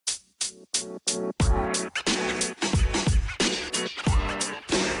Alright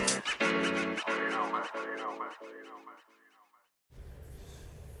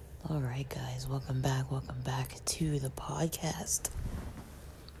guys, welcome back to the podcast.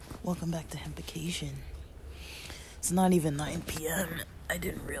 Welcome back to Hempication. It's not even 9 p.m. I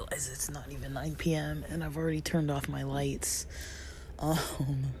didn't realize it's not even 9 p.m. and I've already turned off my lights. But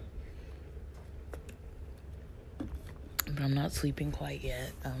I'm not sleeping quite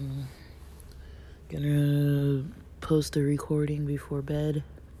yet. I'm gonna post a recording before bed.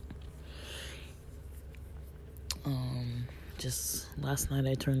 Just last night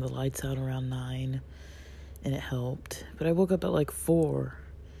I turned the lights out around 9 and it helped. But I woke up at like 4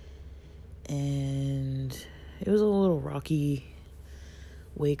 and it was a little rocky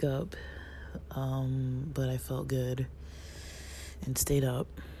wake up. But I felt good and stayed up.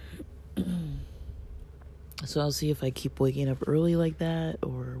 So I'll see if I keep waking up early like that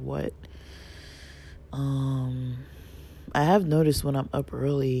or what. I have noticed when I'm up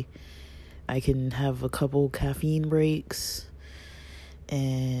early, I can have a couple caffeine breaks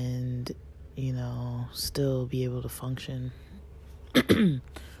and, still be able to function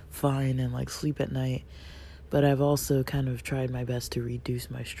fine and like sleep at night. But I've also kind of tried my best to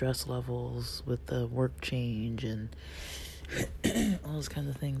reduce my stress levels with the work change and all those kinds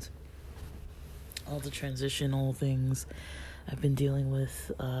of things. All the transitional things I've been dealing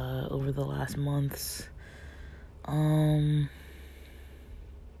with over the last months.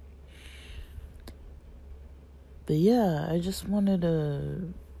 But yeah, I just wanted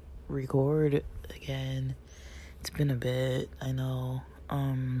to record again. It's been a bit, I know.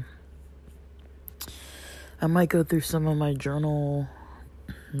 I might go through some of my journal,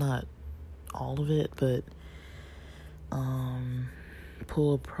 not all of it, but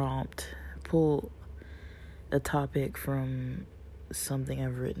pull a topic from something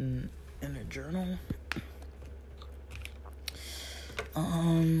I've written in a journal.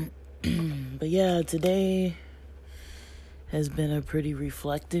 But yeah, today has been a pretty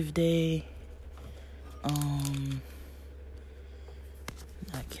reflective day. I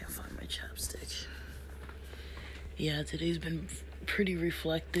can't find my chapstick. Yeah, today's been pretty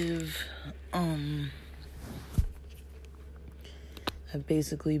reflective. I've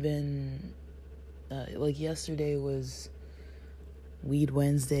basically been, yesterday was Weed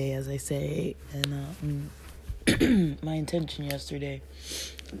Wednesday, as I say, and my intention yesterday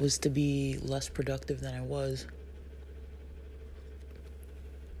was to be less productive than I was.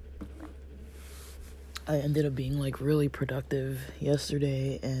 I ended up being really productive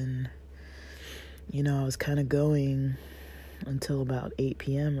yesterday, and I was kind of going until about 8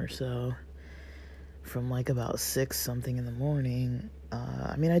 p.m. or so, from about 6 something in the morning.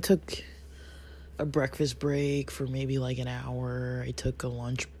 I took a breakfast break for maybe an hour. I took a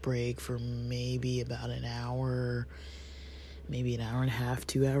lunch break for maybe about an hour, maybe an hour and a half,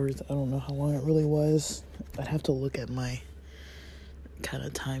 2 hours. I don't know how long it really was. I'd have to look at my kind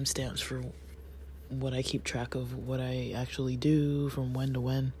of timestamps for what I keep track of, what I actually do from when to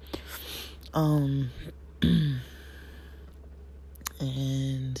when. And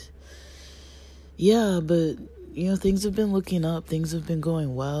yeah, but things have been looking up, things have been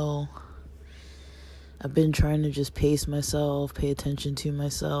going well. I've been trying to just pace myself, pay attention to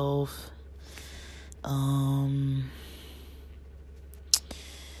myself. I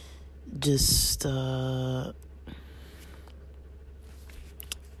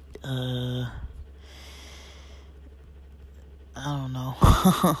don't know.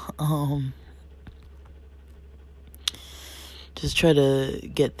 Just try to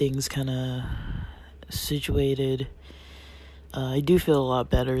get things kind of situated. I do feel a lot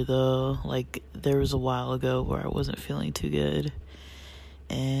better though. There was a while ago where I wasn't feeling too good.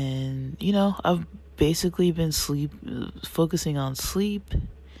 And, I've basically been focusing on sleep,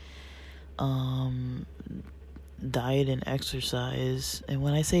 diet and exercise. And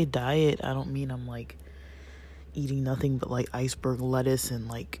when I say diet, I don't mean I'm eating nothing but iceberg lettuce and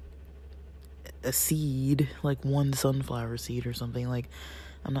a seed, one sunflower seed or something.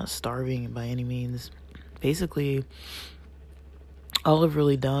 I'm not starving by any means. Basically, all I've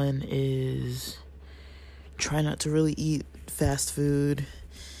really done is try not to really eat fast food.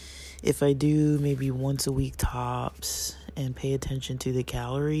 If I do, maybe once a week tops, and pay attention to the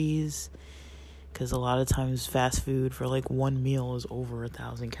calories, because a lot of times fast food for one meal is over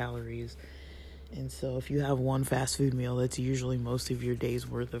 1,000 calories. And so if you have one fast food meal, that's usually most of your day's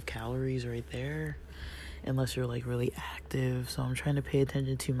worth of calories right there, unless you're really active. So I'm trying to pay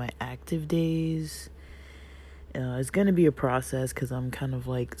attention to my active days. It's going to be a process because I'm kind of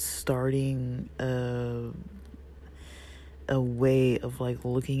starting a a way of like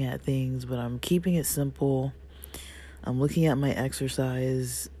looking at things, but I'm keeping it simple. I'm looking at my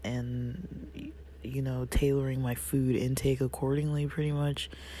exercise and, you know, tailoring my food intake accordingly, pretty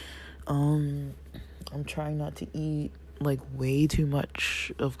much. I'm trying not to eat like way too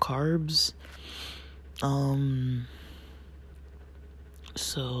much of carbs.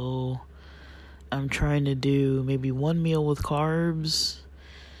 So I'm trying to do maybe one meal with carbs,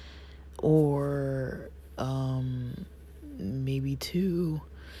 or maybe two.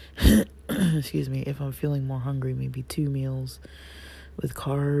 Excuse me, if I'm feeling more hungry, maybe 2 meals with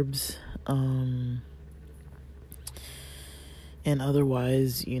carbs. And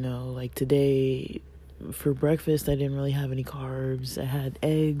otherwise, you know, like today for breakfast, I didn't really have any carbs. I had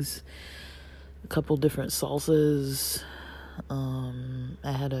eggs, a couple different salsas. I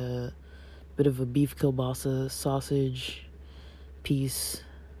had a bit of a beef kielbasa sausage piece.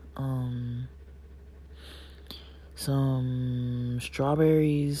 Some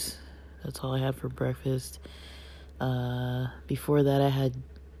strawberries. That's all I had for breakfast. Before that, I had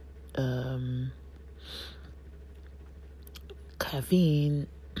caffeine.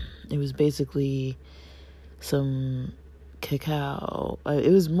 It was basically some cacao.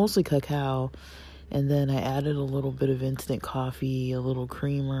 It was mostly cacao, and then I added a little bit of instant coffee, a little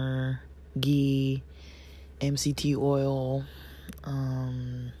creamer, ghee, MCT oil,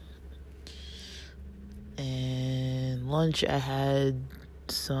 and lunch I had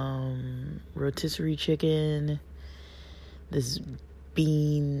some rotisserie chicken, this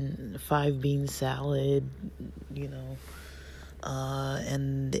 5-bean salad, you know,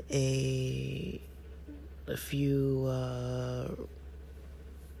 and a few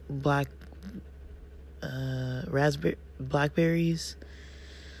blackberries.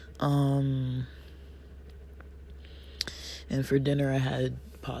 And for dinner I had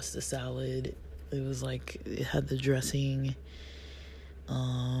pasta salad. It was like, it had the dressing,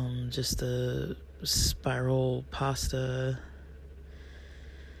 just a spiral pasta,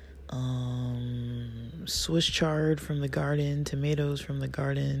 Swiss chard from the garden, tomatoes from the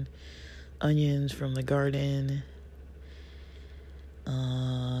garden, onions from the garden.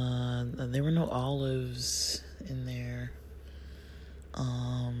 There were no olives in there.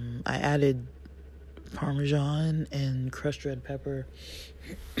 I added Parmesan and crushed red pepper.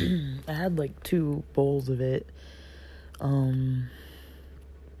 I had like 2 bowls of it. That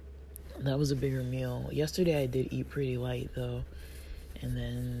was a bigger meal. Yesterday I did eat pretty light though, and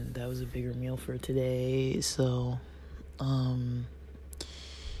then that was a bigger meal for today. So, because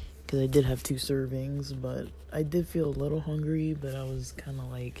I did have 2 servings, but I did feel a little hungry, but I was kind of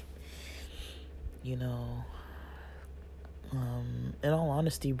like, you know, in all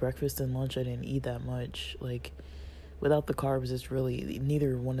honesty, breakfast and lunch, I didn't eat that much. Like, without the carbs, it's really,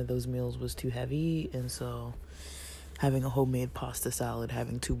 neither one of those meals was too heavy, and so having a homemade pasta salad,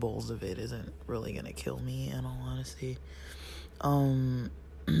 having 2 bowls of it isn't really gonna kill me, in all honesty.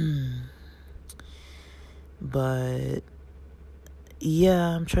 But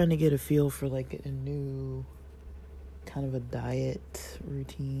yeah, I'm trying to get a feel for like a new kind of a diet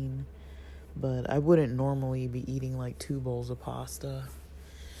routine, but I wouldn't normally be eating like 2 bowls of pasta.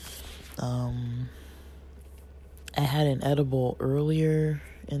 I had an edible earlier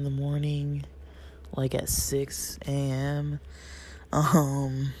in the morning, like at 6 a.m.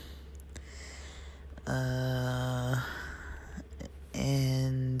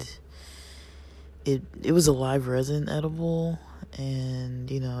 And it was a live resin edible,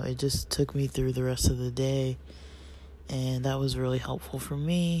 and you know, it just took me through the rest of the day, and that was really helpful for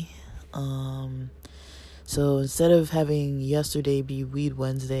me. So instead of having yesterday be Weed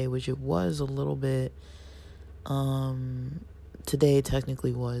Wednesday, which it was a little bit, today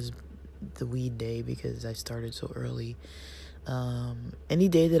technically was the weed day because I started so early. Any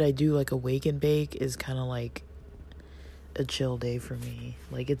day that I do like a wake and bake is kind of like a chill day for me.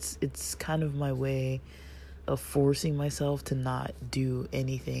 Like, it's kind of my way of forcing myself to not do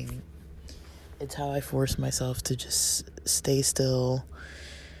anything. It's how I force myself to just stay still,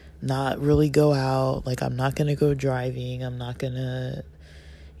 not really go out. Like, I'm not gonna go driving, I'm not gonna,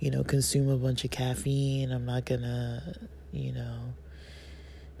 you know, consume a bunch of caffeine, I'm not gonna, you know,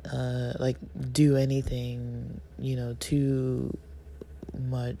 like do anything, you know, too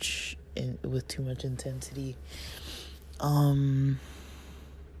much with too much intensity.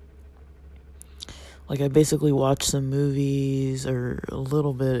 Like, I basically watched some movies, or a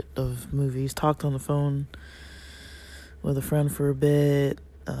little bit of movies, talked on the phone with a friend for a bit,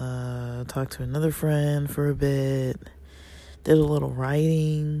 talked to another friend for a bit, did a little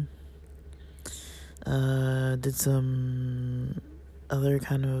writing, did some other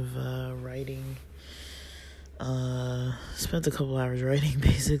kind of writing, Spent a couple hours writing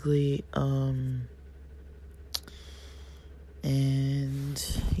basically.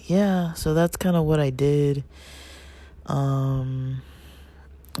 And yeah, so that's kind of what I did. I'm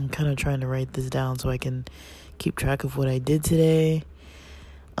kind of trying to write this down so I can keep track of what I did today.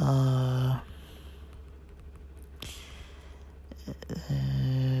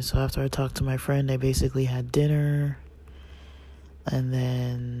 So after I talked to my friend, I basically had dinner, and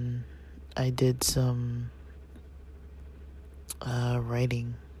then I did some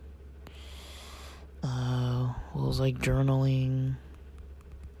writing. It was like journaling,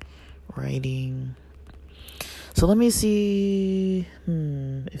 writing. So let me see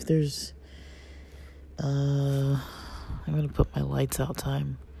if there's I'm gonna put my lights out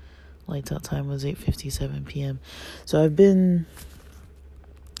time. Lights out time was 8:57 p.m. So I've been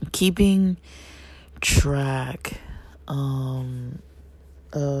keeping track of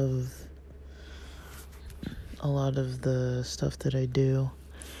a lot of the stuff that I do.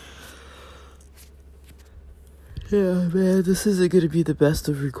 Yeah, man, this isn't gonna be the best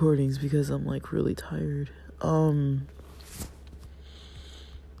of recordings because I'm like really tired.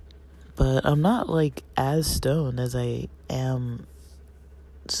 But I'm not like as stoned as I am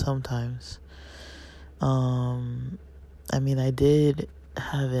sometimes. I mean, I did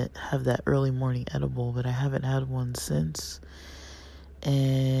have that early morning edible, but I haven't had one since.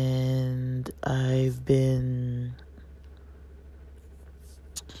 And I've been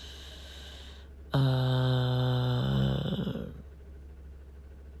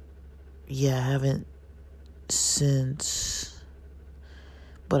I haven't since,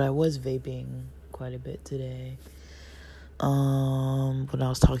 but I was vaping quite a bit today. When I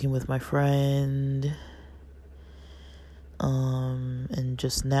was talking with my friend, and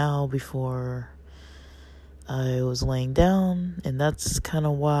just now before I was laying down, and that's kind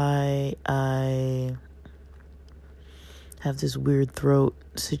of why I have this weird throat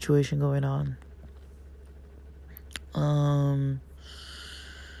situation going on.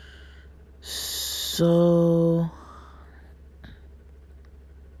 So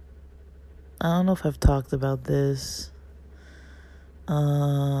I don't know if I've talked about this.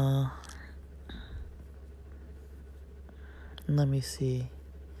 Let me see.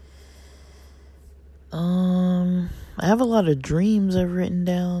 I have a lot of dreams I've written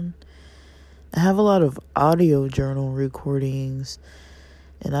down. I have a lot of audio journal recordings,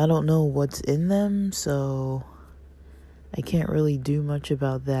 and I don't know what's in them, so I can't really do much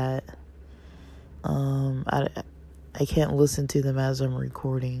about that. I can't listen to them as I'm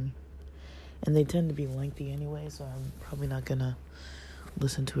recording, and they tend to be lengthy anyway, so I'm probably not gonna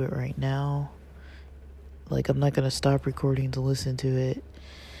listen to it right now. Like, I'm not gonna stop recording to listen to it.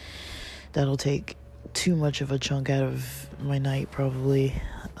 That'll take too much of a chunk out of my night, probably.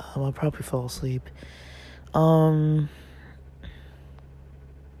 I'll probably fall asleep. I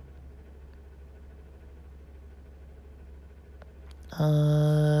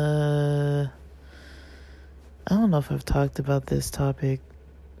don't know if I've talked about this topic.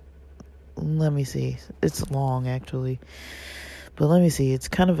 Let me see. It's long, actually. But let me see. It's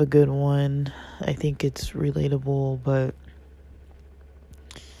kind of a good one. I think it's relatable, but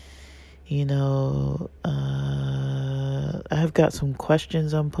I've got some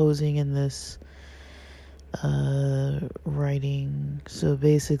questions I'm posing in this writing. So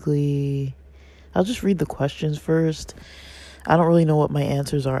basically, I'll just read the questions first. I don't really know what my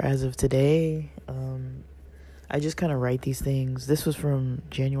answers are as of today. I just kind of write these things. This was from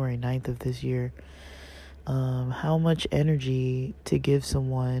January 9th of this year. How much energy to give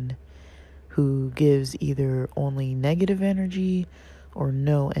someone who gives either only negative energy or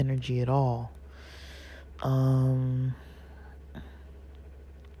no energy at all. And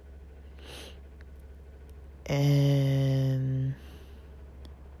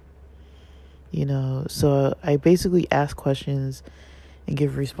so I basically ask questions and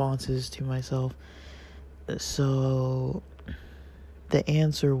give responses to myself. So the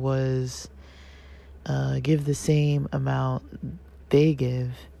answer was give the same amount they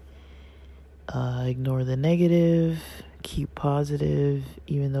give, ignore the negative, keep positive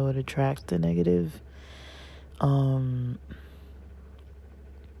even though it attracts the negative.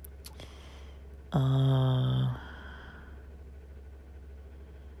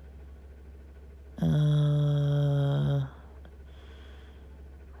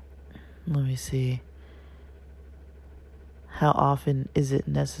 Let me see. How often is it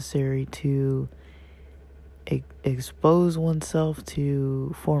necessary to expose oneself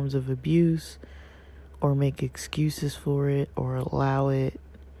to forms of abuse or make excuses for it or allow it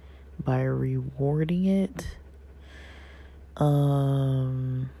by rewarding it?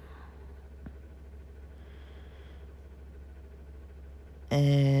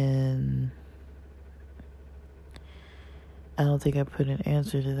 And I don't think I put an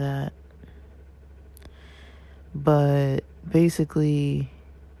answer to that. But basically,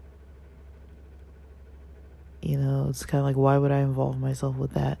 it's kind of like, why would I involve myself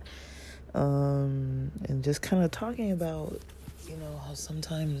with that? And just kind of talking about, how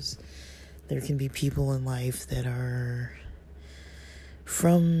sometimes there can be people in life that are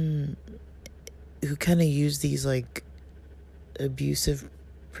who kind of use these like abusive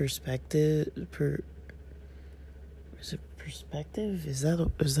perspective. Is it perspective? Is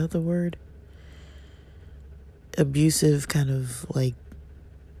that the word? Abusive kind of like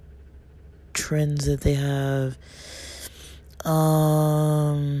trends that they have.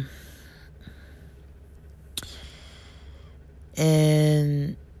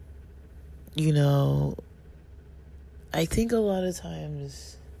 And I think a lot of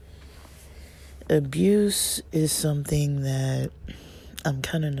times abuse is something that I'm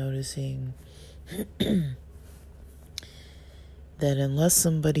kind of noticing that unless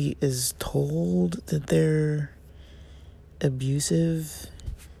somebody is told that they're abusive,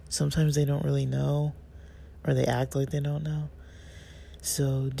 sometimes they don't really know, or they act like they don't know.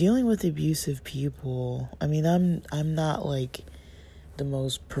 So dealing with abusive people, I mean, I'm not like the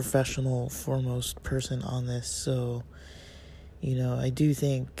most professional, foremost person on this. So, I do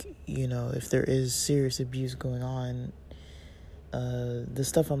think, if there is serious abuse going on, the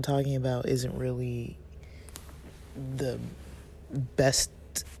stuff I'm talking about isn't really the best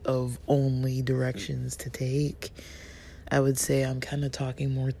of only directions to take. I would say I'm kind of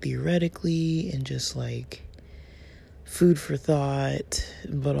talking more theoretically and just like food for thought,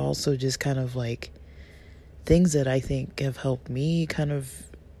 but also just kind of like things that I think have helped me kind of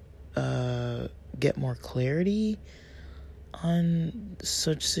get more clarity on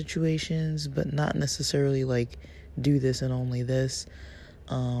such situations, but not necessarily like do this and only this.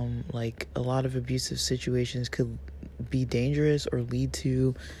 Like a lot of abusive situations could be dangerous or lead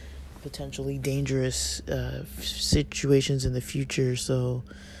to potentially dangerous situations in the future. So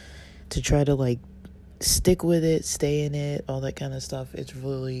to try to like stick with it, stay in it, all that kind of stuff, it's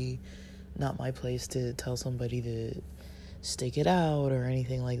really not my place to tell somebody to stick it out or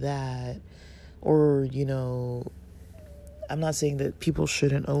anything like that. Or, I'm not saying that people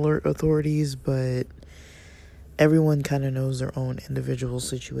shouldn't alert authorities, but everyone kind of knows their own individual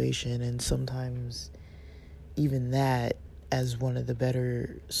situation, and sometimes even that, as one of the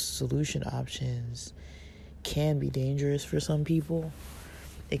better solution options, can be dangerous for some people.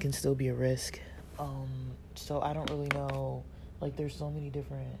 It can still be a risk. So I don't really know, like there's so many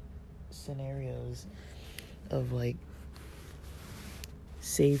different scenarios of like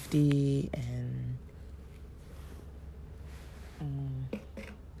safety and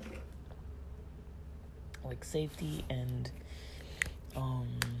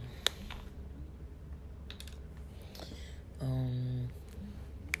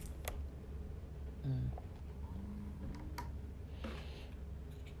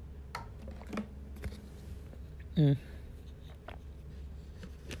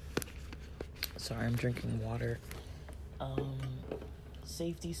sorry, I'm drinking water.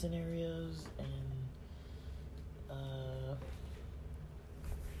 Safety scenarios and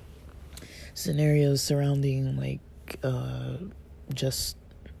scenarios surrounding like just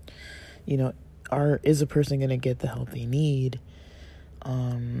is a person gonna get the help they need?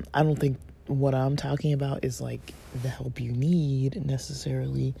 I don't think what I'm talking about is like the help you need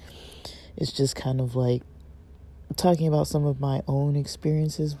necessarily. It's just kind of like talking about some of my own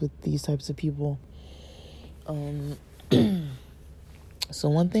experiences with these types of people. So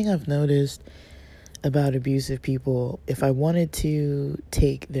one thing I've noticed about abusive people, if I wanted to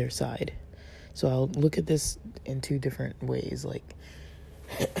take their side, so I'll look at this in two different ways. Like,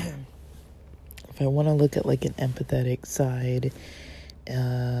 if I want to look at like an empathetic side,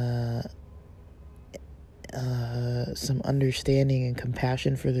 some understanding and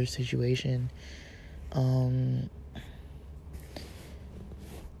compassion for their situation,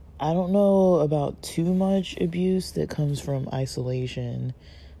 I don't know about too much abuse that comes from isolation.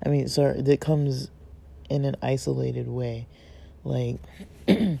 That comes in an isolated way. Like,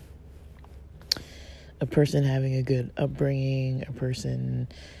 a person having a good upbringing, a person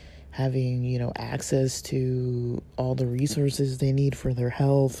having, access to all the resources they need for their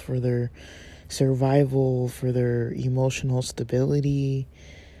health, for their survival, for their emotional stability,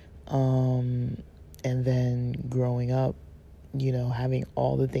 and then growing up, having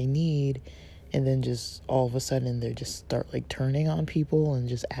all that they need, and then just all of a sudden they just start like turning on people and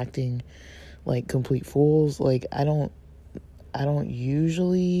just acting like complete fools. Like I don't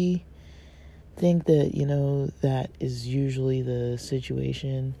usually think that, that is usually the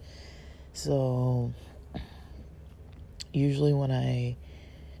situation. So usually when I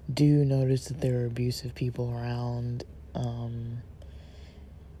do notice that there are abusive people around,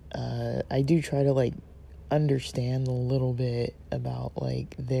 I do try to like understand a little bit about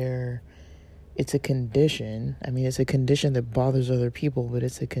like it's a condition. I mean, it's a condition that bothers other people, but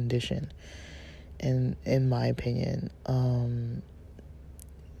it's a condition, in my opinion.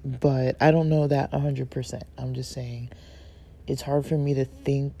 But I don't know that 100%. I'm just saying it's hard for me to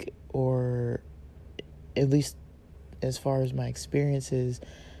think, or at least as far as my experiences,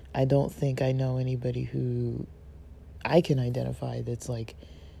 I don't think I know anybody who I can identify that's like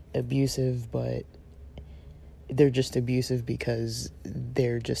abusive, but they're just abusive because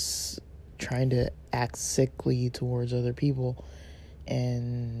they're just trying to act sickly towards other people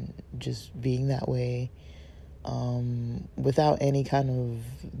and just being that way, without any kind of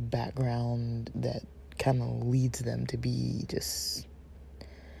background that kind of leads them to be just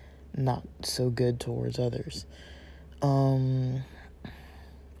not so good towards others. So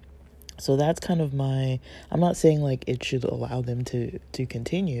that's kind of I'm not saying like it should allow them to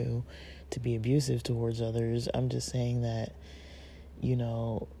continue to be abusive towards others. I'm just saying that,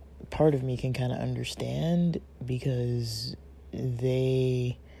 part of me can kind of understand because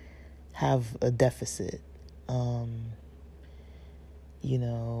they have a deficit, and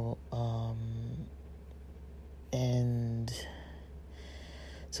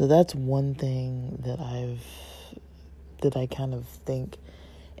so that's one thing that I kind of think,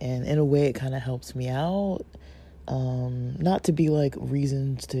 and in a way it kind of helps me out, not to be like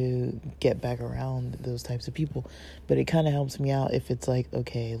reasons to get back around those types of people, but it kind of helps me out if it's like,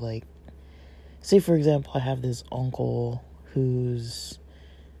 okay, like say for example, I have this uncle who's,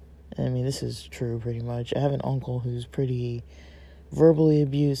 I mean, this is true pretty much. I have an uncle who's pretty verbally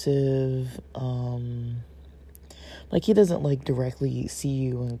abusive. Like he doesn't like directly see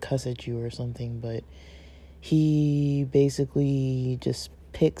you and cuss at you or something, but he basically just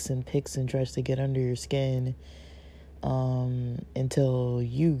picks and tries to get under your skin, until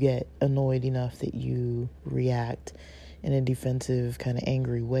you get annoyed enough that you react in a defensive kind of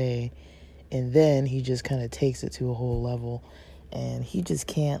angry way, and then he just kind of takes it to a whole level, and he just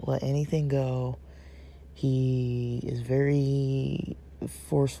can't let anything go. He is very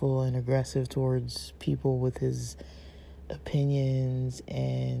forceful and aggressive towards people with his opinions,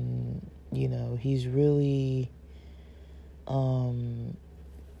 and he's really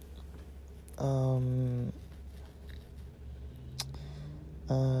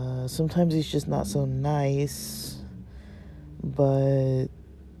sometimes he's just not so nice, but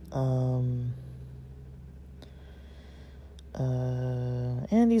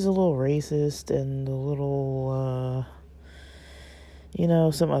and he's a little racist and a little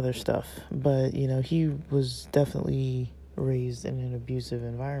some other stuff, but he was definitely raised in an abusive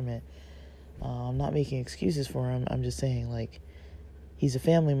environment. I'm not making excuses for him. I'm just saying, like, he's a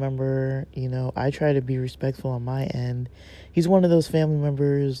family member. I try to be respectful on my end. He's one of those family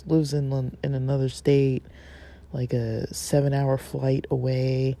members, lives in another state, like a 7-hour flight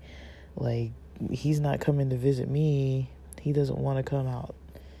away. Like, he's not coming to visit me. He doesn't want to come out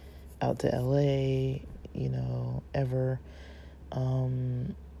to LA, ever.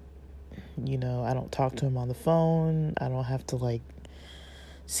 I don't talk to him on the phone. I don't have to like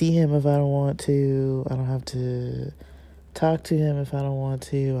see him if I don't want to. I don't have to talk to him if I don't want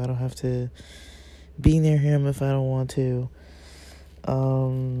to. I don't have to be near him if I don't want to.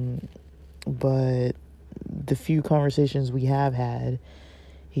 But the few conversations we have had,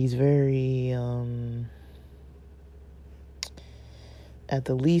 he's very, at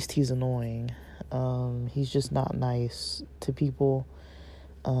the least he's annoying. He's just not nice to people.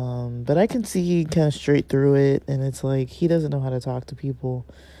 But I can see kind of straight through it, and it's like he doesn't know how to talk to people.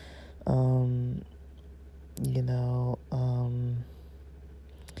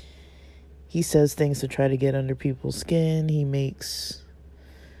 He says things to try to get under people's skin. He makes,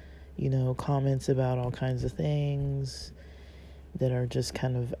 comments about all kinds of things that are just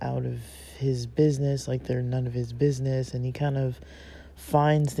kind of out of his business, like they're none of his business, and he kind of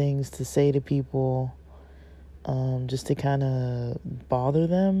finds things to say to people, just to kind of bother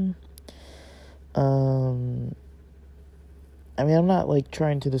them. I mean, I'm not like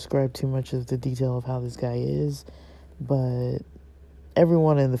trying to describe too much of the detail of how this guy is, but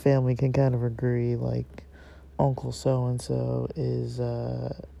everyone in the family can kind of agree, like, Uncle so-and-so is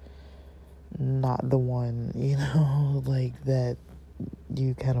not the one, like that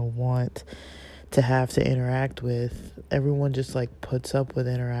you kind of want to have to interact with. Everyone just like puts up with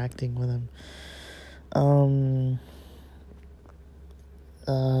interacting with him.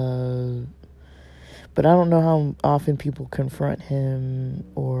 But I don't know how often people confront him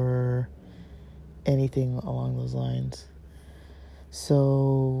or anything along those lines.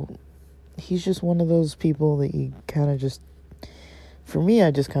 So he's just one of those people that you kind of just, for me,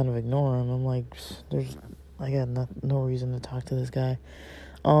 I just kind of ignore him. I'm like, I got no reason to talk to this guy.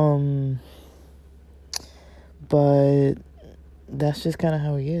 But that's just kind of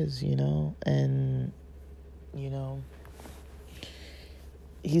how he is, and,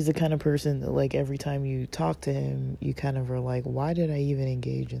 he's the kind of person that, like, every time you talk to him, you kind of are like, why did I even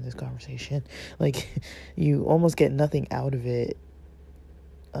engage in this conversation? Like, you almost get nothing out of it,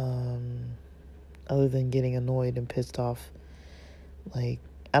 other than getting annoyed and pissed off. Like,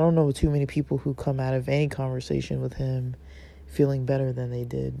 I don't know too many people who come out of any conversation with him feeling better than they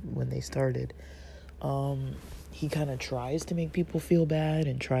did when they started. He kind of tries to make people feel bad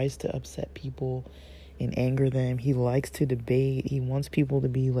and tries to upset people and anger them. He likes to debate. He wants people to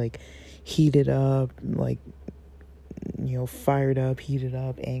be, like, heated up, like, fired up, heated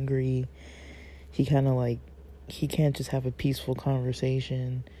up, angry. He kind of, like, he can't just have a peaceful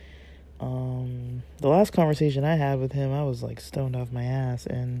conversation. The last conversation I had with him, I was, like, stoned off my ass,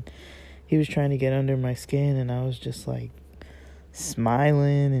 and he was trying to get under my skin, and I was just, like,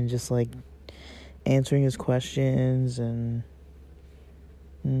 smiling and just, like, answering his questions, and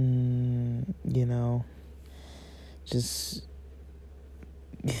just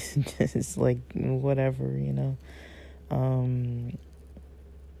just like whatever,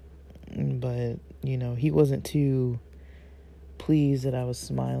 but he wasn't too pleased that I was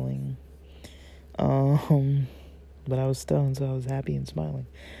smiling, but I was stoned, so I was happy and smiling.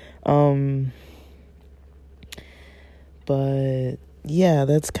 But yeah,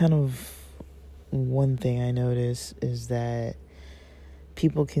 that's kind of one thing I notice, is that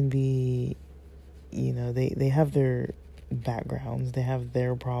people can be, they have their backgrounds, they have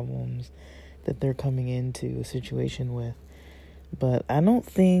their problems that they're coming into a situation with, but I don't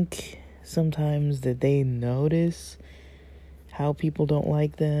think sometimes that they notice how people don't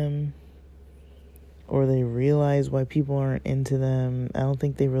like them, or they realize why people aren't into them. I don't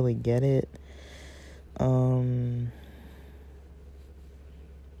think they really get it.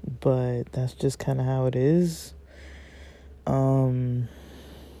 But that's just kind of how it is.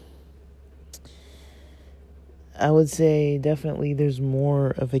 I would say definitely there's more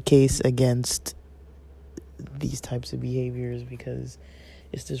of a case against these types of behaviors because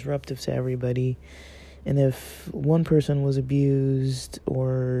it's disruptive to everybody. And if one person was abused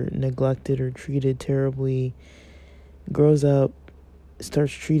or neglected or treated terribly, grows up,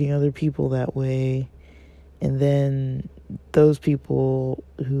 starts treating other people that way, and then those people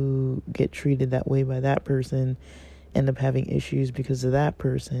who get treated that way by that person end up having issues because of that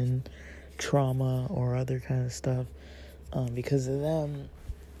person, trauma or other kind of stuff, because of them,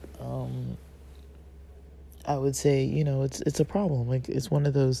 I would say, it's a problem. Like, it's one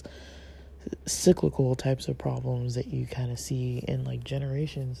of those cyclical types of problems that you kind of see in, like,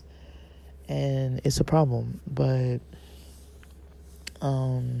 generations, and it's a problem. But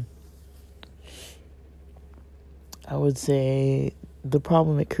I would say the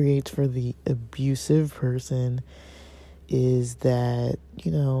problem it creates for the abusive person is that,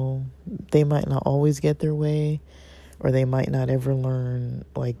 they might not always get their way, or they might not ever learn,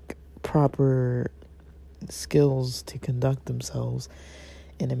 like, proper skills to conduct themselves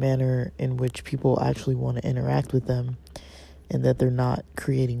in a manner in which people actually want to interact with them, and that they're not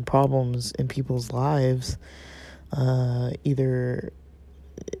creating problems in people's lives, either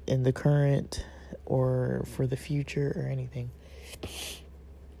in the current or for the future or anything.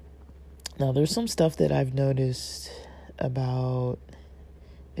 Now, there's some stuff that I've noticed about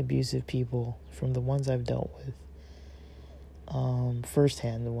abusive people from the ones I've dealt with,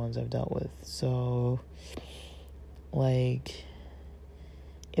 firsthand, the ones I've dealt with. So, like,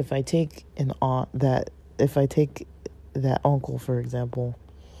 if I take that uncle, for example,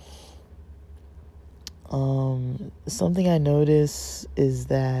 something I notice is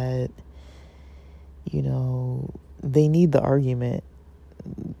that, they need the argument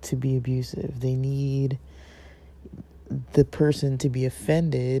to be abusive. They need the person to be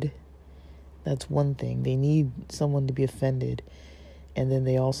offended. That's one thing. They need someone to be offended, and then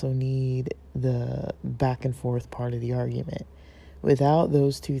they also need the back and forth part of the argument. Without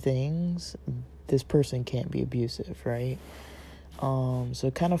those two things, this person can't be abusive, right?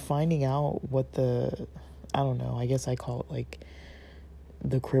 So kind of finding out what I don't know, I guess I call it, like,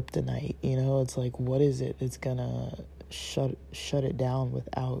 the kryptonite, it's like, what is it that's gonna shut it down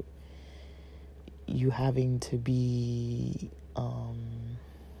without you having to be,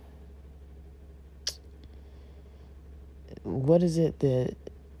 what is it that,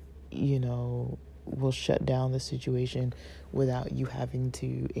 will shut down the situation without you having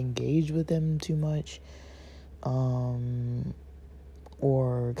to engage with them too much, or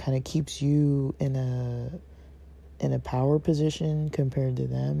kind of keeps you in a power position compared to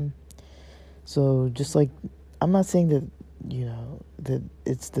them. So just like, I'm not saying that, that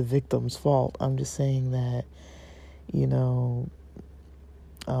it's the victim's fault. I'm just saying that,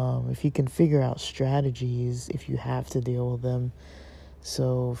 if you can figure out strategies, if you have to deal with them.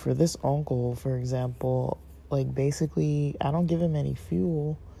 So for this uncle, for example, like, basically, I don't give him any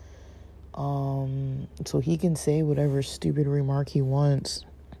fuel. So he can say whatever stupid remark he wants.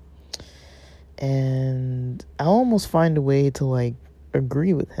 And I almost find a way to, like,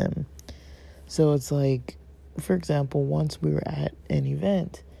 agree with him. So it's like, for example, once we were at an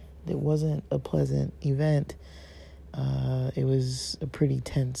event that wasn't a pleasant event. It was a pretty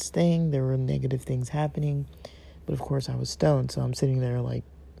tense thing. There were negative things happening. But of course I was stoned, so I'm sitting there like,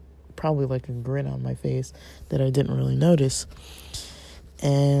 probably like a grin on my face that I didn't really notice.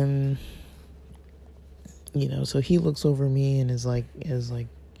 And, so he looks over me and is like,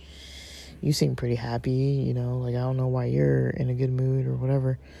 you seem pretty happy, like, I don't know why you're in a good mood or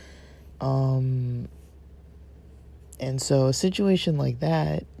whatever. And so a situation like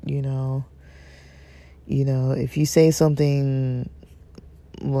that, if you say something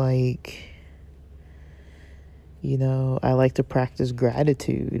like, I like to practice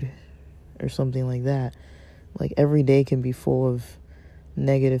gratitude or something like that. Like, every day can be full of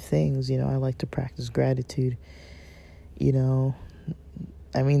negative things. I like to practice gratitude. I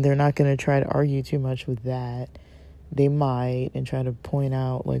mean, they're not going to try to argue too much with that. They might, and try to point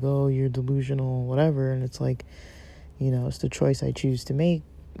out like, oh, you're delusional, whatever. And it's like, it's the choice I choose to make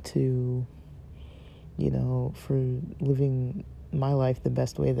to, for living my life the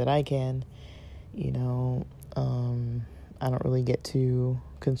best way that I can. I don't really get too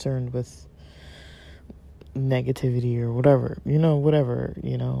concerned with negativity or whatever,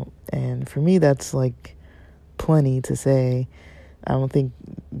 and for me, that's like plenty to say. I don't think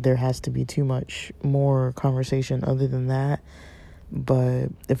there has to be too much more conversation other than that. But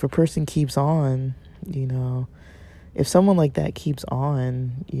if a person keeps on, if someone like that keeps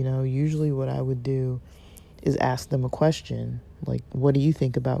on, usually what I would do is ask them a question. Like, what do you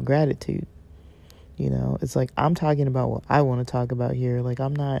think about gratitude? It's like, I'm talking about what I want to talk about here. Like,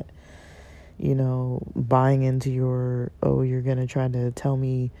 I'm not, buying into your, oh, you're going to try to tell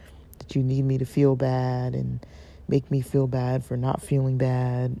me that you need me to feel bad and make me feel bad for not feeling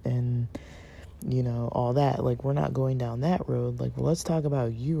bad and, all that. Like, we're not going down that road. Like, well, let's talk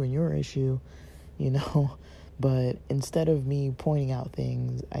about you and your issue, But instead of me pointing out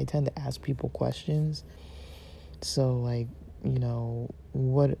things, I tend to ask people questions. So, like,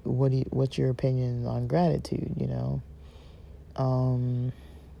 what's your opinion on gratitude,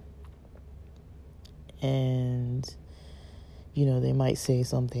 and, they might say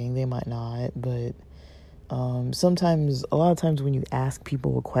something, they might not, but, a lot of times when you ask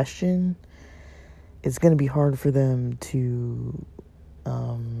people a question, it's going to be hard for them to,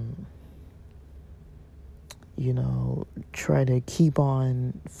 try to keep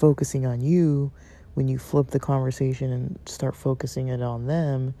on focusing on you when you flip the conversation and start focusing it on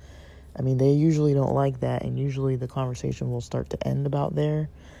them. I mean, they usually don't like that, and usually the conversation will start to end about there.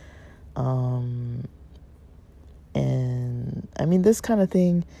 And I mean, this kind of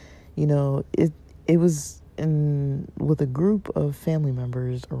thing, it was with a group of family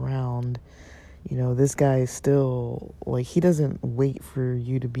members around. This guy is still, like, he doesn't wait for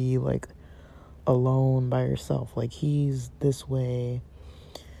you to be like alone by yourself. Like, he's this way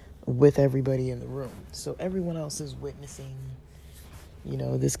with everybody in the room, so everyone else is witnessing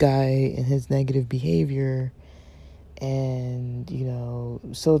this guy and his negative behavior. And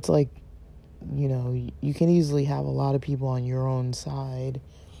so it's like, you can easily have a lot of people on your own side,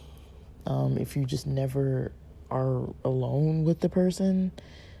 if you just never are alone with the person,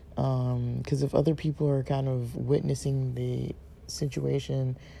 because if other people are kind of witnessing the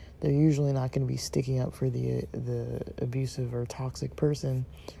situation, they're usually not going to be sticking up for the abusive or toxic person.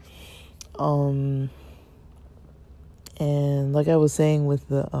 And like I was saying with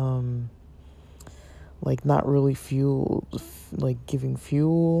the, like, not really like giving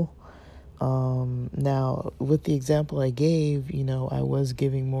fuel. Now with the example I gave, I was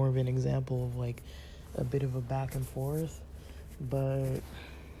giving more of an example of like a bit of a back and forth, but,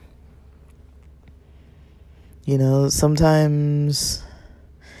 sometimes,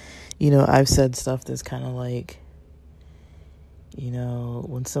 I've said stuff that's kind of like,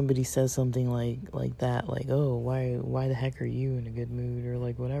 when somebody says something like that, like, oh, why the heck are you in a good mood, or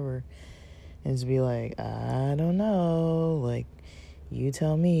like whatever, and to be like, I don't know, like, you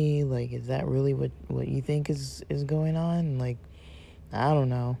tell me, like, is that really what you think is going on? Like, I don't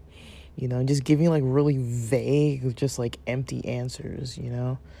know. Just giving like really vague, just like empty answers,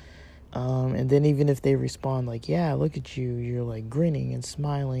 and then even if they respond like, yeah, look at you, you're like grinning and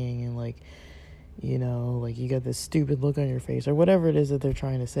smiling and like, like you got this stupid look on your face or whatever it is that they're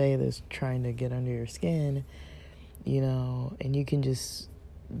trying to say that's trying to get under your skin, and you can just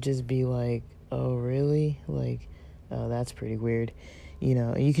be like, oh, really? Like, oh, that's pretty weird,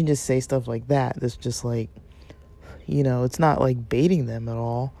 and you can just say stuff like that. That's just like, it's not like baiting them at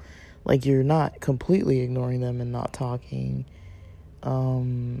all. Like, you're not completely ignoring them and not talking.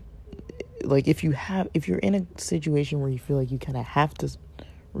 Like, if you're in a situation where you feel like you kind of have to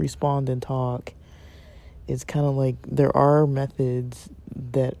respond and talk, it's kind of like there are methods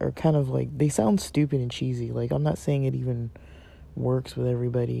that are kind of like, they sound stupid and cheesy. Like, I'm not saying it even works with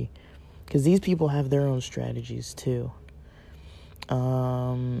everybody, because these people have their own strategies too.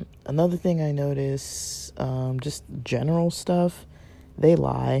 Another thing I notice, just general stuff, they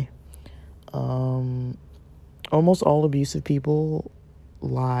lie. Almost all abusive people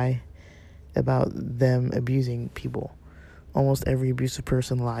lie about them abusing people. Almost every abusive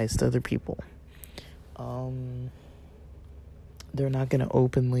person lies to other people. They're not going to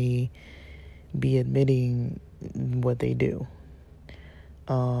openly be admitting what they do,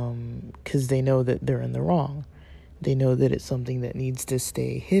 because they know that they're in the wrong. They know that it's something that needs to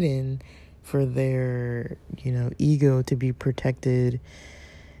stay hidden for their, ego to be protected.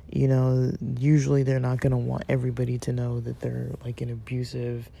 Usually they're not going to want everybody to know that they're like an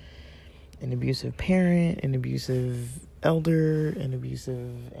abusive parent, an abusive elder, an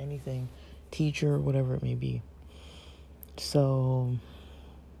abusive anything, teacher, whatever it may be. So,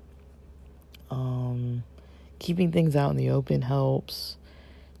 keeping things out in the open helps,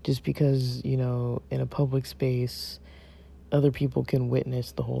 just because, in a public space, other people can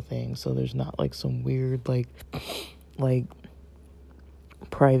witness the whole thing. So there's not like some weird, like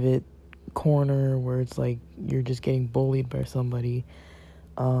private corner where it's like you're just getting bullied by somebody.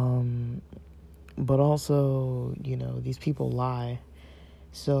 But also, these people lie.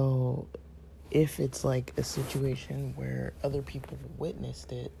 So if it's like a situation where other people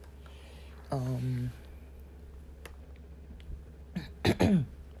witnessed it,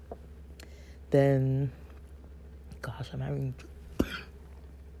 then, gosh, I'm having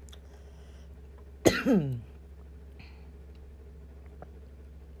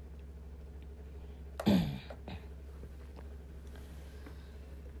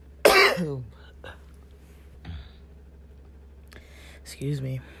excuse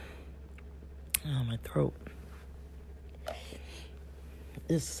me. Oh, my throat.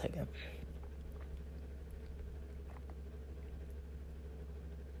 Just a second.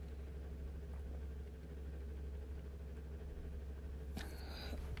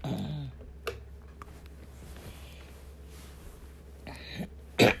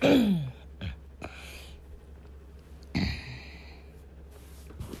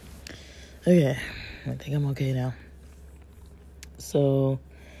 Okay, I think I'm okay now. So,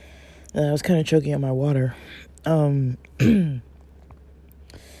 I was kind of choking on my water. My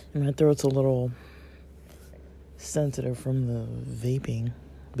throat's a little sensitive from the vaping.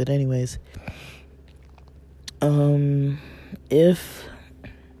 But anyways, if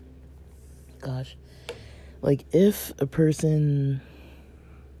a person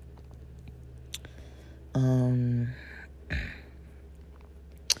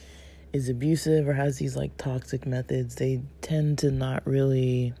is abusive or has these like toxic methods, they tend to not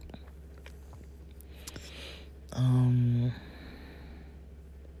really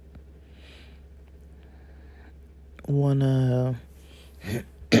wanna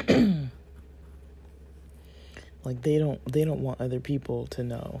like they don't want other people to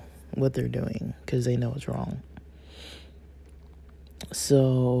know what they're doing, because they know it's wrong.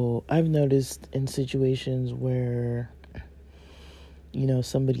 So I've noticed in situations where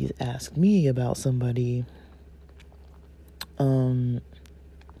somebody's asked me about somebody, and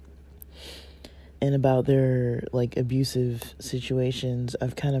about their like abusive situations,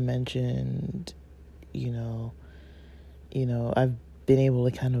 I've kind of mentioned, I've been able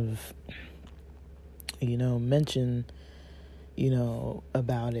to kind of, mention,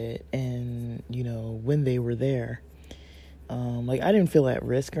 about it, and, when they were there. Like, I didn't feel at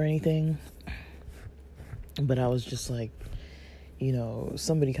risk or anything, but I was just like,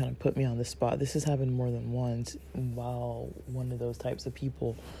 somebody kind of put me on the spot. This has happened more than once, while one of those types of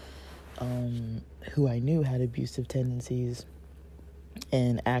people, who I knew had abusive tendencies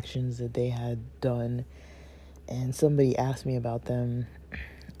and actions that they had done, and somebody asked me about them.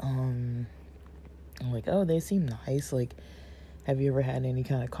 I'm like, oh, they seem nice. Like, Have you ever had any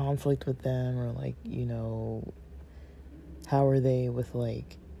kind of conflict with them, or like, how are they with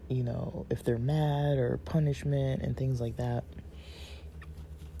like, if they're mad or punishment and things like that?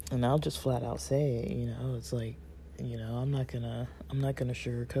 And I'll just flat out say it, it's like, I'm not gonna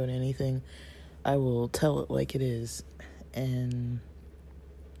sugarcoat anything. I will tell it like it is. And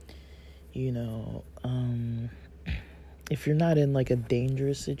if you're not in like a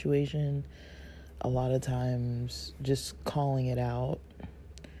dangerous situation, a lot of times just calling it out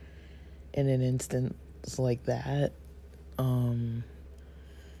in an instance like that,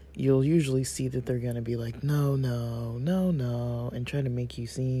 you'll usually see that they're gonna be like, no, and try to make you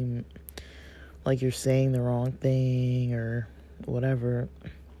seem like you're saying the wrong thing or whatever.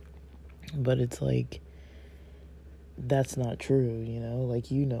 But it's like, that's not true, like,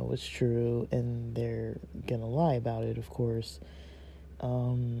 it's true, and they're gonna lie about it, of course.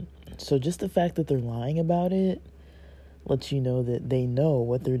 So just the fact that they're lying about it lets you know that they know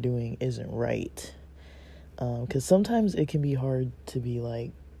what they're doing isn't right. Because sometimes it can be hard to be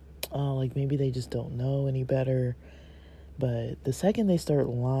like, oh, like maybe they just don't know any better. But the second they start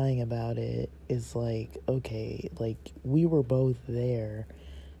lying about it, is like, okay, like we were both there,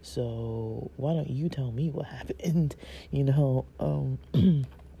 so why don't you tell me what happened?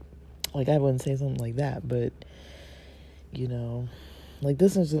 Like, I wouldn't say something like that, but like,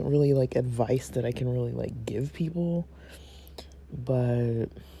 this isn't really like advice that I can really like give people, but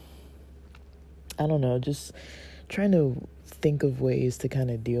I don't know, just trying to think of ways to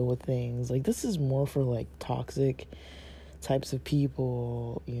kind of deal with things. Like, this is more for like toxic types of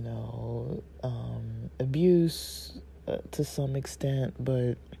people, abuse to some extent,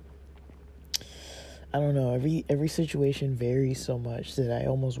 but I don't know, every situation varies so much that I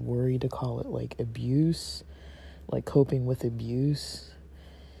almost worry to call it like abuse, like coping with abuse.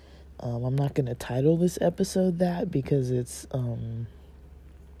 I'm not going to title this episode that, because it's I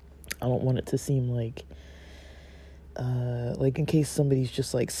don't want it to seem like in case somebody's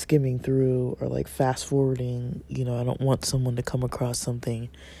just like skimming through or like fast forwarding, I don't want someone to come across something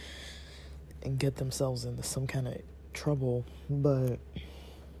and get themselves into some kind of trouble, but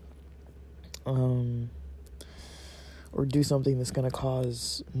or do something that's going to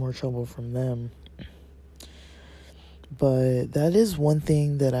cause more trouble from them. But that is one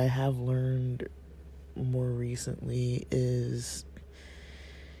thing that I have learned more recently is,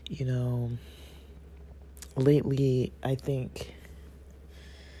 lately I think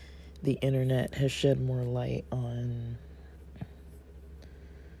the internet has shed more light on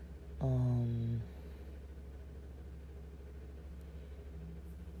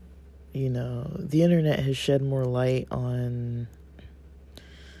the internet has shed more light on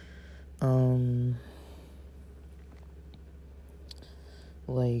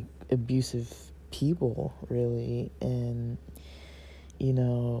like abusive people, really. And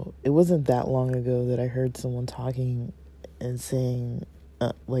it wasn't that long ago that I heard someone talking and saying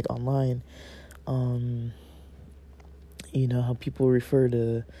like online, how people refer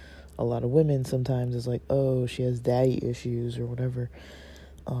to a lot of women sometimes as like, oh, she has daddy issues or whatever.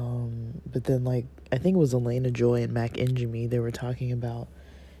 But then, like, I think it was Elena Joy and Mac Ingemy, they were talking about,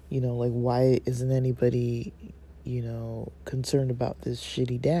 like, why isn't anybody, concerned about this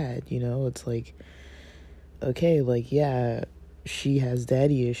shitty dad? It's like, okay, like, yeah, she has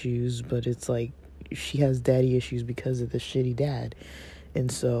daddy issues, but it's like, she has daddy issues because of the shitty dad. And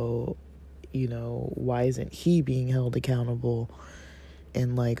so, why isn't he being held accountable?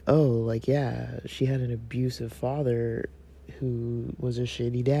 And like, oh, like, yeah, she had an abusive father who was a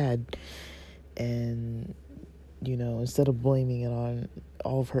shitty dad, and instead of blaming it on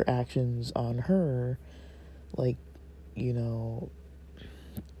all of her actions on her, like,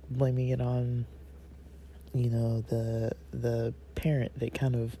 blaming it on the parent that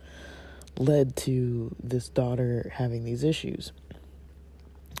kind of led to this daughter having these issues.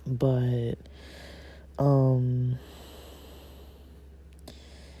 But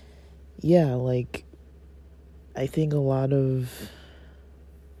yeah, like, I think a lot of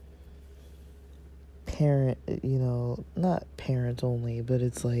not parents only, but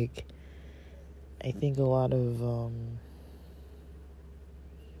it's like, I think a lot of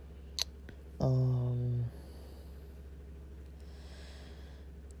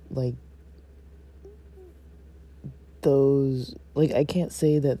like those, like, I can't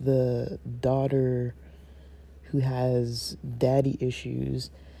say that the daughter who has daddy issues,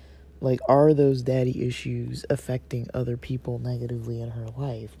 like, are those daddy issues affecting other people negatively in her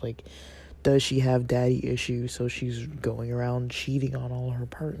life? Like, does she have daddy issues so she's going around cheating on all her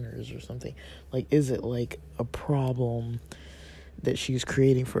partners or something? Like, is it like a problem that she's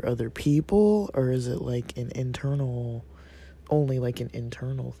creating for other people, or is it like an internal only like an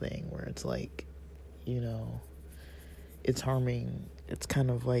internal thing where it's like, it's harming. It's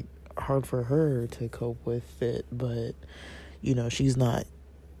kind of like hard for her to cope with it, but she's not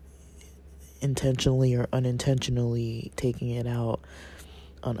intentionally or unintentionally taking it out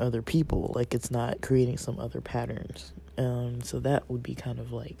on other people. Like, it's not creating some other patterns. So that would be kind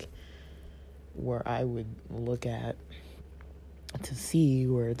of like where I would look at to see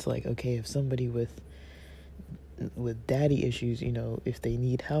where it's like, okay, if somebody with daddy issues, if they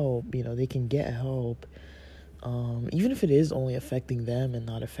need help, they can get help, even if it is only affecting them and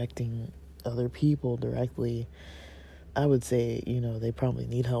not affecting other people directly. I would say, they probably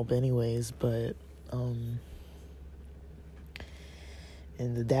need help anyways, but and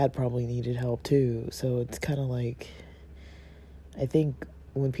the dad probably needed help too. So it's kind of like, I think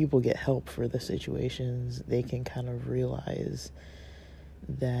when people get help for the situations, they can kind of realize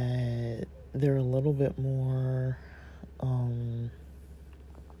that they're a little bit more,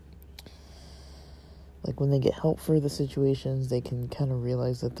 like when they get help for the situations, they can kind of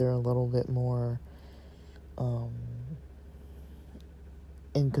realize that they're a little bit more,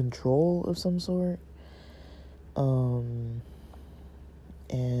 in control of some sort,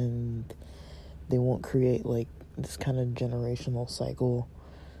 and they won't create like this kind of generational cycle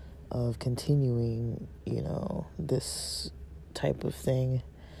of continuing, this type of thing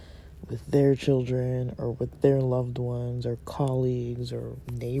with their children or with their loved ones or colleagues or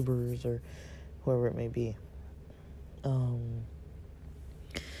neighbors or whoever it may be.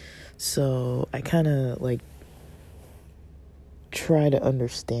 So I kind of like try to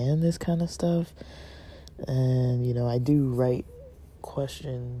understand this kind of stuff, and I do write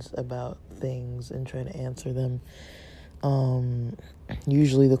questions about things and try to answer them.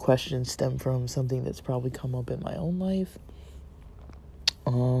 Usually the questions stem from something that's probably come up in my own life.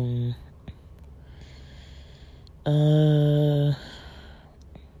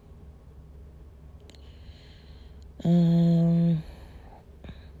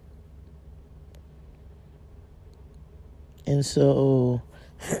 And so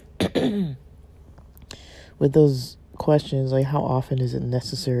with those questions, like, how often is it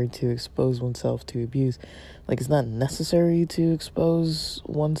necessary to expose oneself to abuse? Like, it's not necessary to expose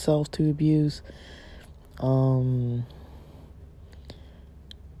oneself to abuse.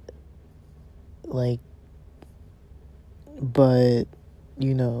 But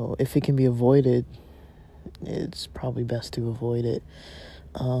if it can be avoided, it's probably best to avoid it.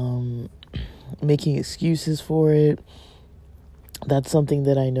 Making excuses for it, that's something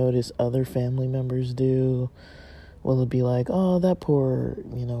that I notice other family members do. Well, it'll be like, oh, that poor,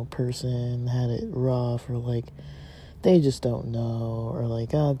 person had it rough, or like, they just don't know, or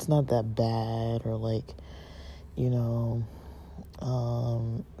like, oh, it's not that bad, or like,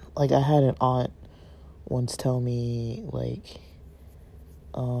 like I had an aunt once tell me, like,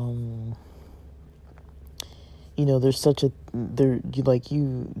 there's such a,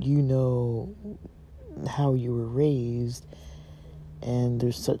 you know how you were raised, and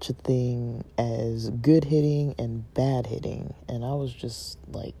there's such a thing as good hitting and bad hitting. And I was just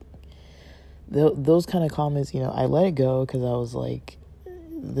like, those kind of comments, I let it go because I was like,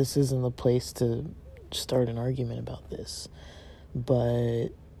 this isn't the place to start an argument about this. But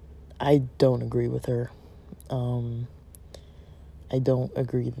I don't agree with her. I don't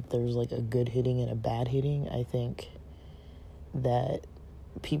agree that there's like a good hitting and a bad hitting. I think that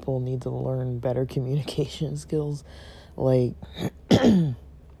people need to learn better communication skills. Like, it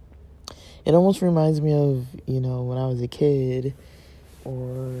almost reminds me of, when I was a kid,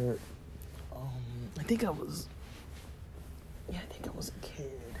 or, I think I was a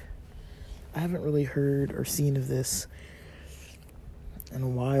kid. I haven't really heard or seen of this in a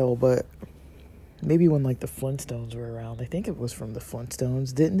while, but maybe when, like, the Flintstones were around. I think it was from the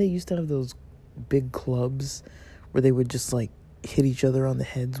Flintstones. Didn't they used to have those big clubs where they would just, like, hit each other on the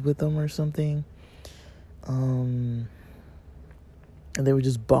heads with them or something? And they would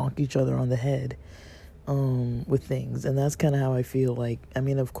just bonk each other on the head with things. And that's kind of how I feel like, I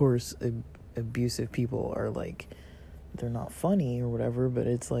mean, of course, abusive people are, like, they're not funny or whatever, but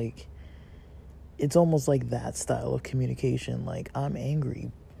it's, like, it's almost like that style of communication. Like, I'm angry,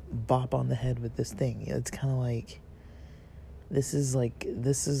 bop on the head with this thing. It's kind of like, this is like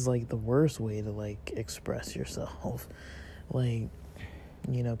the worst way to, like, express yourself. Like,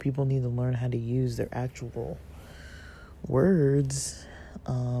 people need to learn how to use their actual words.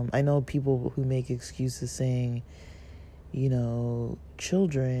 I know people who make excuses saying,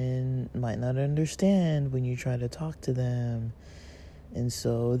 children might not understand when you try to talk to them, and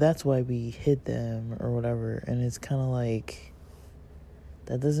so that's why we hit them or whatever. And it's kind of like,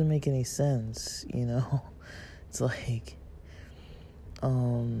 that doesn't make any sense. It's like,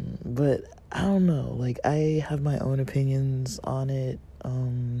 But I don't know, like, I have my own opinions on it.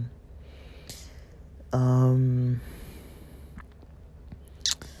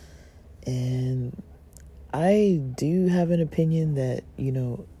 And I do have an opinion that,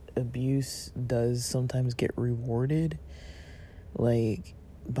 abuse does sometimes get rewarded, like,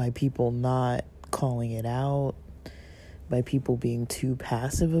 by people not calling it out, by people being too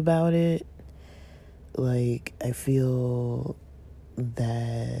passive about it. Like, I feel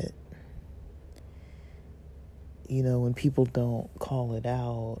that, when people don't call it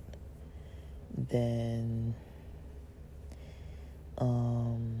out, then,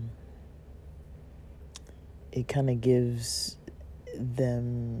 it kind of gives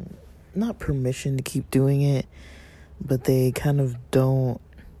them not permission to keep doing it, but they kind of don't,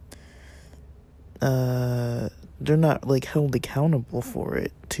 they're not, like, held accountable for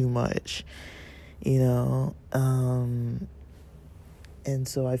it too much, and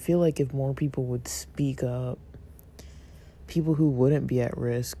so I feel like if more people would speak up, people who wouldn't be at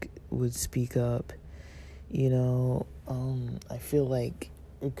risk would speak up, I feel like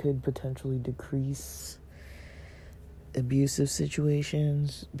it could potentially decrease abusive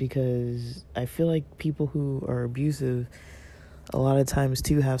situations, because I feel like people who are abusive a lot of times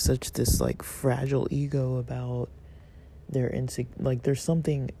too have such this, like, fragile ego about their like, there's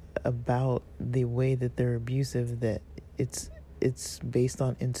something about the way that they're abusive that it's based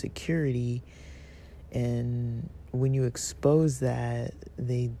on insecurity, and when you expose that,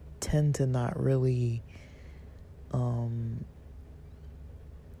 they tend to not really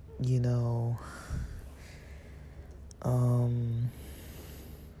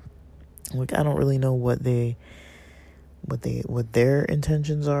like, I don't really know what their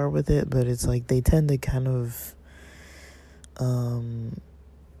intentions are with it, but it's like they tend to kind of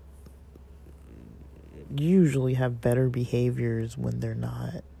usually have better behaviors when they're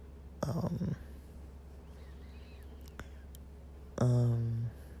not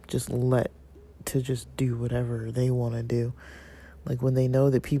just do whatever they want to do. Like, when they know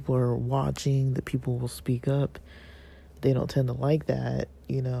that people are watching, that people will speak up, they don't tend to like that,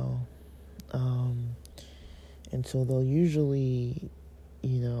 and so they'll usually,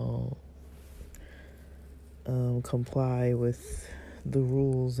 comply with the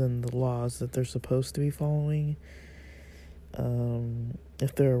rules and the laws that they're supposed to be following,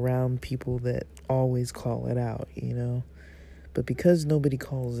 if they're around people that always call it out, but because nobody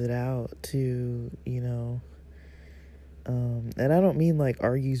calls it out too, and I don't mean, like,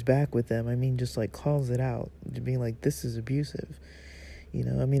 argues back with them, I mean just, like, calls it out, being like, this is abusive,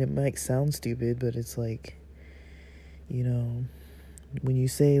 I mean, it might sound stupid, but it's like, when you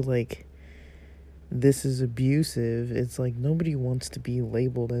say, like, this is abusive, it's like nobody wants to be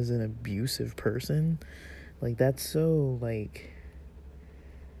labeled as an abusive person. Like, that's so, like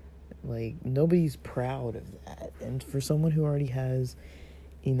nobody's proud of that. And for someone who already has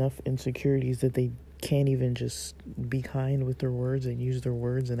enough insecurities that they can't even just be kind with their words and use their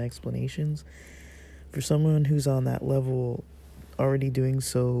words and explanations, for someone who's on that level already doing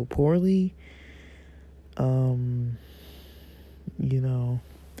so poorly,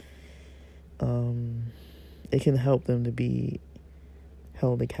 it can help them to be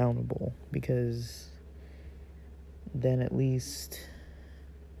held accountable, because then at least,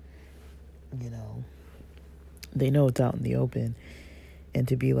 they know it's out in the open. And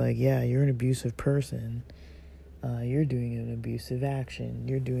to be like, yeah, you're an abusive person, you're doing an abusive action,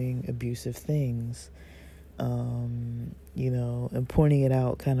 you're doing abusive things, and pointing it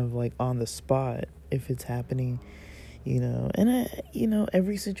out kind of like on the spot if it's happening, and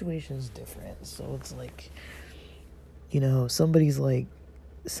every situation is different. So it's like, somebody's like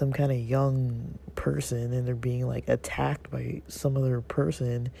some kind of young person and they're being, like, attacked by some other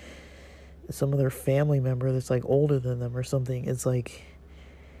family member that's, like, older than them or something. It's like,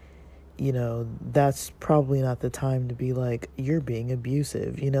 that's probably not the time to be like, you're being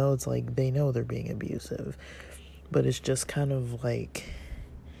abusive, it's like they know they're being abusive, but it's just kind of like,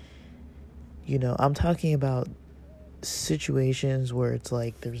 I'm talking about situations where it's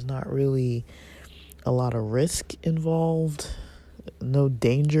like there's not really a lot of risk involved, no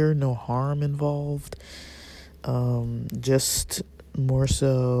danger, no harm involved, just more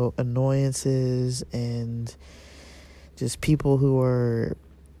so annoyances and just people who are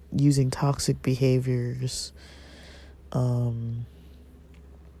using toxic behaviors. I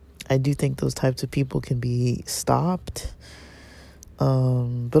do think those types of people can be stopped,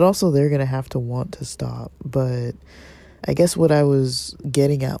 but also they're gonna have to want to stop. But I guess what I was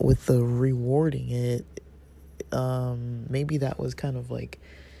getting at with the rewarding it, maybe that was kind of like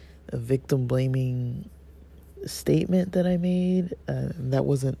a victim blaming statement that I made. That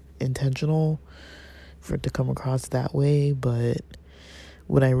wasn't intentional for it to come across that way, but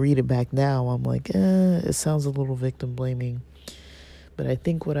when I read it back now, I'm like, it sounds a little victim blaming. But I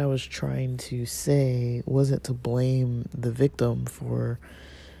think what I was trying to say wasn't to blame the victim for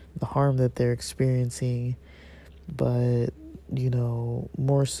the harm that they're experiencing, but,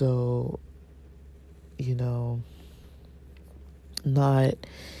 more so, not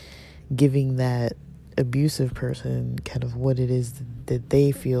giving that abusive person kind of what it is that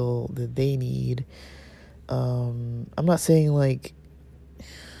they feel that they need. I'm not saying like,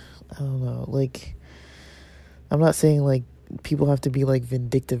 I don't know, like, I'm not saying like people have to be like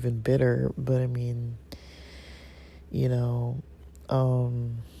vindictive and bitter, but I mean,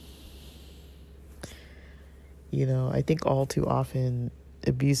 I think all too often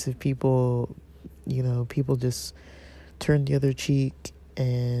abusive people, people just turn the other cheek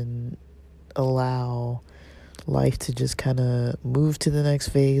and allow life to just kind of move to the next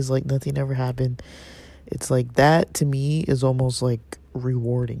phase like nothing ever happened. It's like that to me is almost like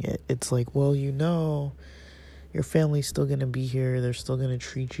rewarding it. It's like, well, your family's still going to be here. They're still going to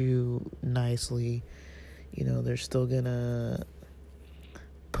treat you nicely. They're still going to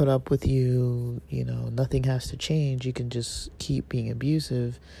put up with you. Nothing has to change. You can just keep being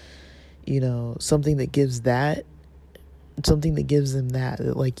abusive. Something that gives them that,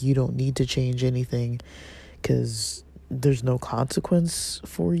 like, you don't need to change anything because there's no consequence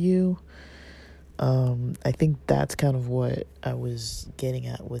for you. I think that's kind of what I was getting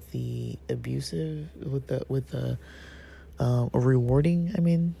at with the abusive, with the rewarding, I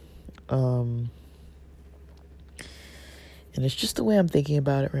mean. And it's just the way I'm thinking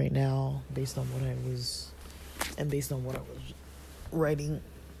about it right now, based on what I was writing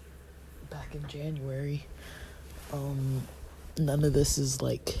back in January. None of this is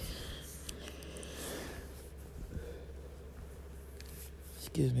like,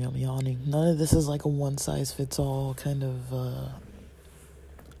 excuse me, I'm yawning. None of this is like a one-size-fits-all kind of,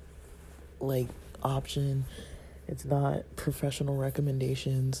 like, option. It's not professional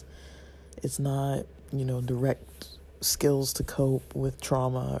recommendations. It's not, direct skills to cope with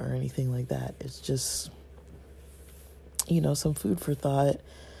trauma or anything like that. It's just, some food for thought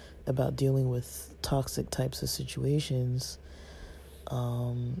about dealing with toxic types of situations,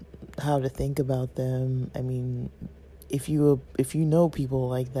 how to think about them. I mean, if you know people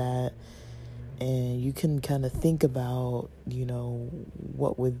like that, and you can kind of think about,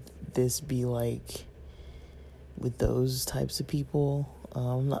 what would this be like with those types of people.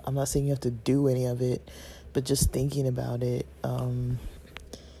 I'm not saying you have to do any of it, but just thinking about it.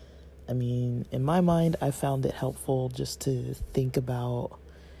 I mean, in my mind, I found it helpful just to think about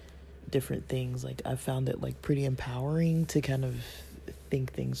different things. Like, I found it like pretty empowering to kind of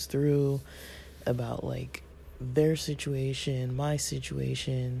think things through about like their situation, my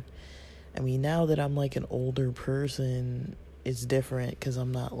situation. I mean, now that I'm like an older person, it's different because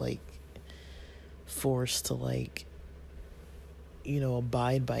I'm not like forced to like,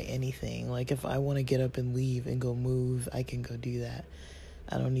 abide by anything. Like, if I want to get up and leave and go move, I can go do that.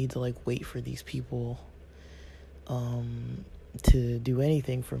 I don't need to like wait for these people to do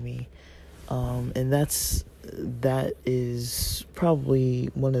anything for me. And that is probably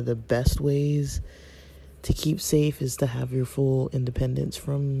one of the best ways to keep safe, is to have your full independence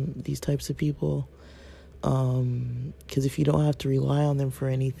from these types of people. Because if you don't have to rely on them for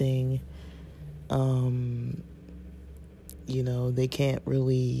anything, they can't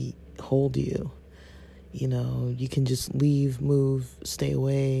really hold you. You can just leave, move, stay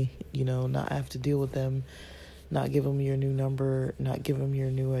away, not have to deal with them, not give them your new number, not give them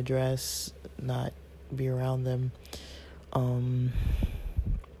your new address, not be around them,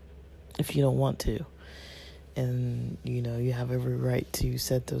 if you don't want to. And, you have every right to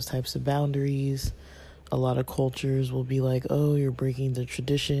set those types of boundaries. A lot of cultures will be like, oh, you're breaking the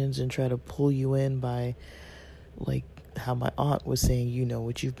traditions, and try to pull you in by, like, how my aunt was saying,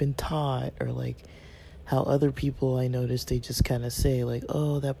 what you've been taught, or like how other people I noticed, they just kind of say like,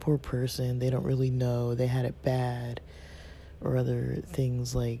 oh, that poor person, they don't really know, they had it bad, or other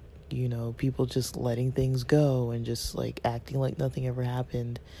things like, people just letting things go and just like acting like nothing ever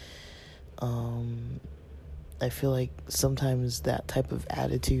happened. I feel like sometimes that type of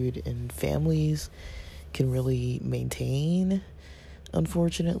attitude in families can really maintain,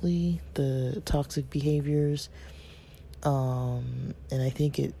 unfortunately, the toxic behaviors. And I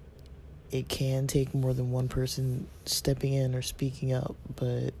think it can take more than one person stepping in or speaking up,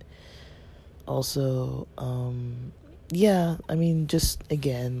 but also, yeah, I mean, just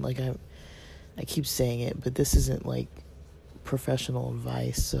again, like I keep saying it, but this isn't like professional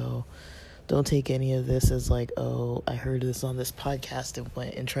advice, so don't take any of this as like, oh, I heard this on this podcast and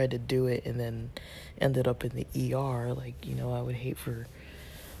went and tried to do it and then ended up in the ER. Like, I would hate for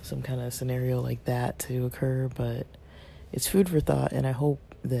some kind of scenario like that to occur, but it's food for thought, and I hope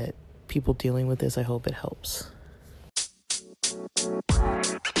that people dealing with this, I hope it helps.